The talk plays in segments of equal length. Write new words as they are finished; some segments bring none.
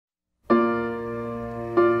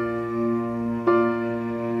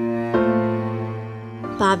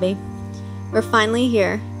Bobby. We're finally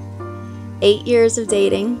here. 8 years of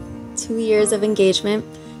dating, 2 years of engagement,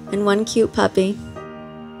 and 1 cute puppy.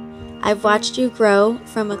 I've watched you grow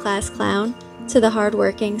from a class clown to the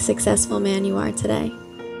hardworking, successful man you are today.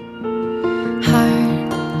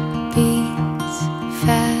 Heart beats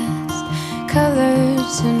fast,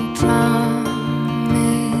 colors and promises.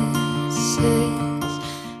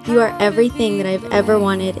 You are everything that I've ever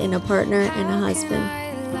wanted in a partner and a husband.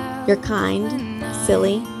 You're kind,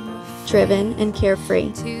 silly, driven, and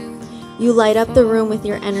carefree. You light up the room with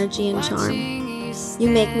your energy and charm.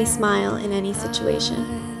 You make me smile in any situation.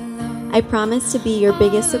 I promise to be your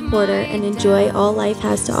biggest supporter and enjoy all life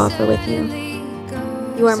has to offer with you.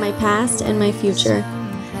 You are my past and my future.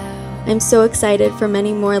 I'm so excited for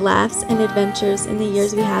many more laughs and adventures in the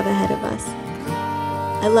years we have ahead of us.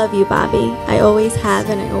 I love you, Bobby. I always have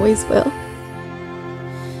and I always will.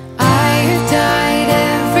 I have died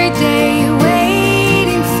every day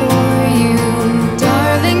waiting for you.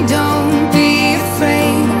 Darling, don't be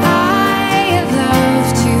afraid. I have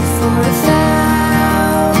loved you for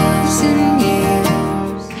 1,000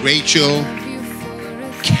 years. Rachel,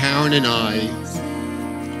 Karen, and I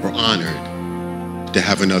are honored to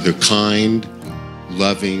have another kind,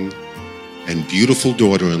 loving, and beautiful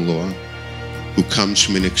daughter-in-law who comes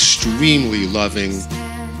from an extremely loving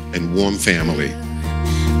and warm family.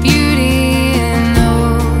 Beauty and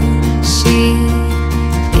all she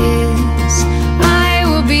is. I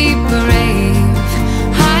will be brave.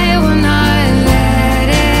 I will not let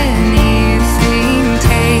anything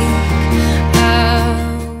take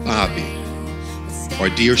Bobby, our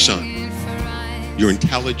dear son, your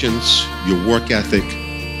intelligence, your work ethic,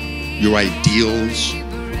 your ideals,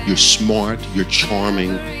 you're smart, you're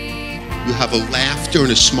charming. You have a laughter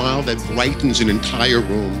and a smile that brightens an entire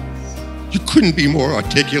room. You couldn't be more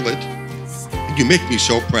articulate. And you make me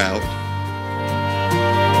so proud.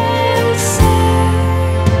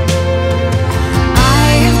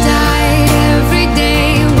 I have died every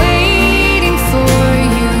day waiting for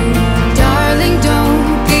you. Darling, don't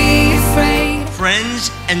be afraid.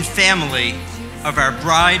 Friends and family of our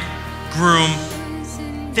bride, groom,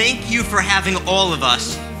 thank you for having all of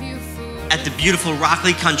us at the beautiful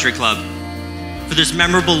Rockleigh Country Club for this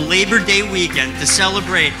memorable Labor Day weekend to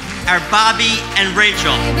celebrate our Bobby and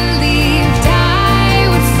Rachel. I believed I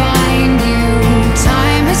would find you.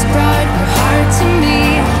 Time has brought your heart to me.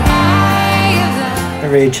 I have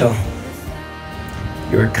loved. Rachel,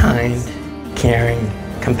 you are kind, caring,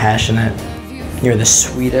 compassionate. You're the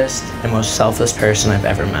sweetest and most selfless person I've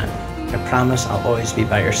ever met. I promise I'll always be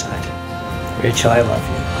by your side. Rachel, I love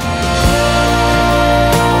you.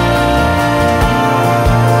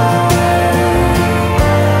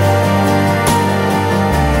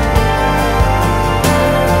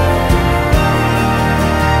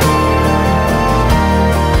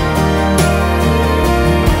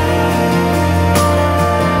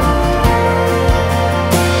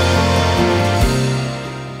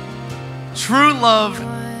 True love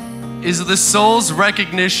is the soul's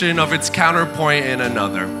recognition of its counterpoint in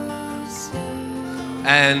another.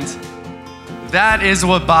 And that is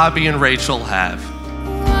what Bobby and Rachel have.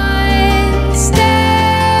 One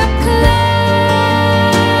step closer.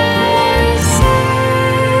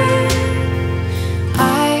 I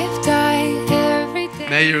have died every day.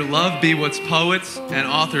 May your love be what poets and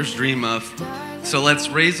authors dream of. So let's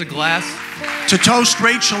raise a glass to toast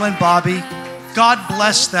Rachel and Bobby. God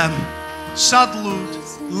bless them. Salud,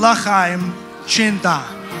 L'chaim, Chinta.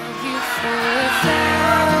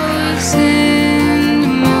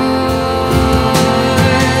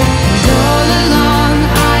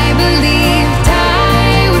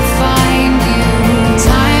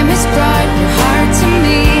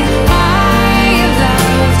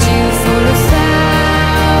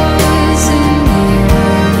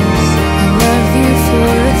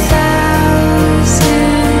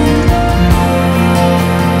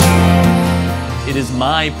 It is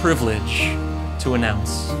my privilege to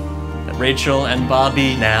announce that Rachel and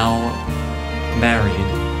Bobby now married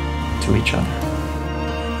to each other.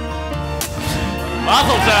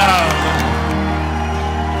 Mazel tov!